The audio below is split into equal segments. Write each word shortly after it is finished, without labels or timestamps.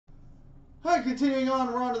All right, continuing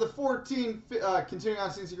on, we're on to the 14, continuing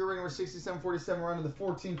on since you go rating number 6747, we're on to the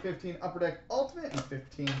 14-15 Upper Deck Ultimate and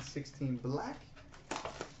 15-16 Black.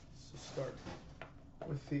 So start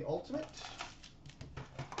with the Ultimate.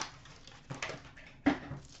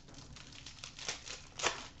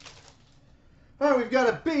 All right, we've got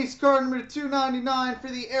a base card number 299 for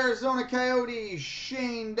the Arizona Coyotes,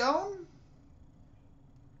 Shane Doan.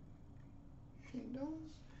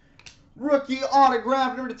 Rookie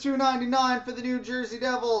autograph number 299 for the New Jersey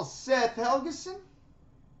Devils, Seth Helgeson.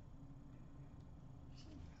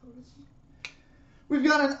 We've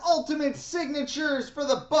got an ultimate signatures for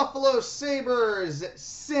the Buffalo Sabres,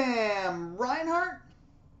 Sam Reinhart.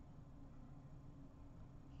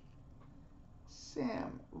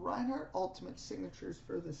 Sam Reinhart, ultimate signatures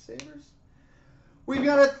for the Sabres. We've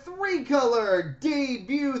got a 3-color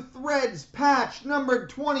debut threads patch,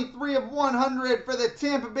 numbered 23 of 100 for the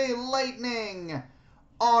Tampa Bay Lightning,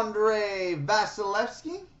 Andrei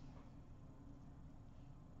Vasilevsky.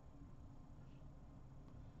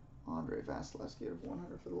 Andrei Vasilevsky of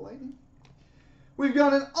 100 for the Lightning. We've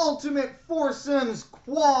got an ultimate foursomes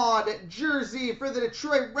quad jersey for the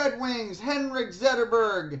Detroit Red Wings, Henrik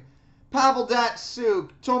Zetterberg, Pavel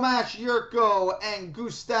Datsyuk, Tomas Jurko, and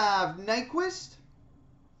Gustav Nyquist.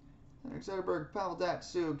 Henrik Zetterberg, Pavel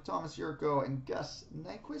Datsyuk, Thomas Jurko, and Gus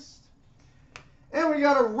Nyquist. And we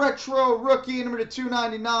got a retro rookie number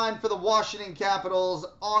 299 for the Washington Capitals,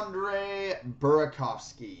 Andrei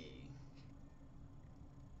Burakovsky.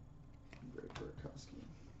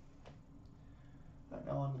 Right,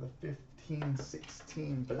 now on to the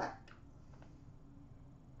 15-16 Black.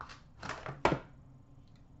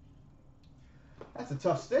 That's a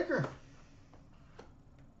tough sticker.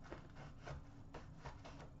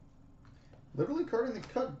 Literally cutting the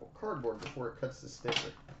cardboard before it cuts the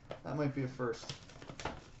sticker. That might be a first.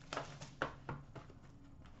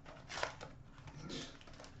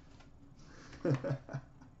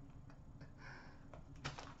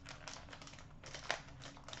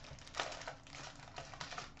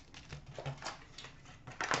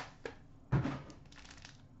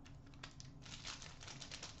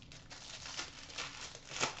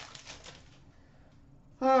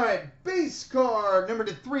 All right, base card number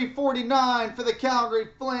 349 for the Calgary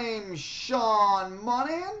Flames, Sean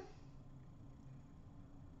Monahan.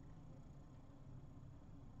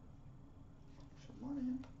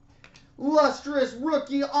 Lustrous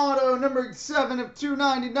rookie auto numbered 7 of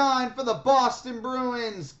 299 for the Boston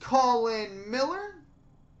Bruins, Colin Miller.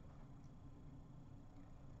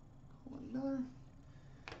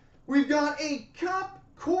 We've got a Cup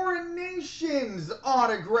Coronations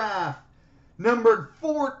autograph, numbered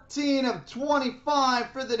 14 of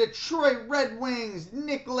 25 for the Detroit Red Wings,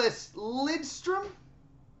 Nicholas Lidstrom.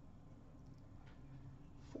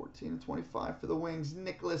 14 of 25 for the Wings,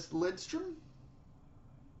 Nicholas Lidstrom.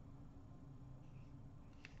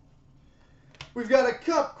 We've got a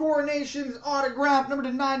Cup Coronations autograph, number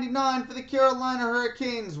 99 for the Carolina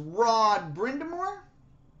Hurricanes, Rod Brind'Amour.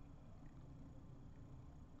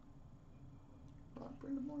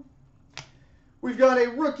 We've got a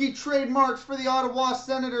rookie trademarks for the Ottawa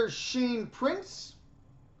Senators, Shane Prince.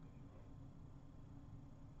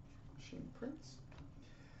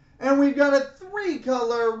 And we've got a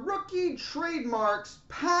 3-color rookie trademarks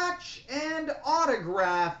patch and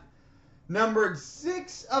autograph, numbered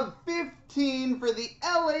 6 of 15 for the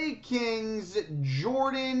LA Kings,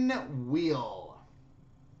 Jordan Wheel.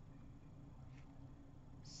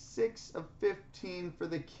 6 of 15 for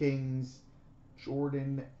the Kings,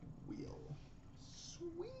 Jordan Wheel.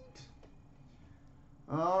 Sweet.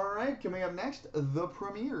 All right, coming up next, the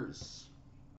Premiers.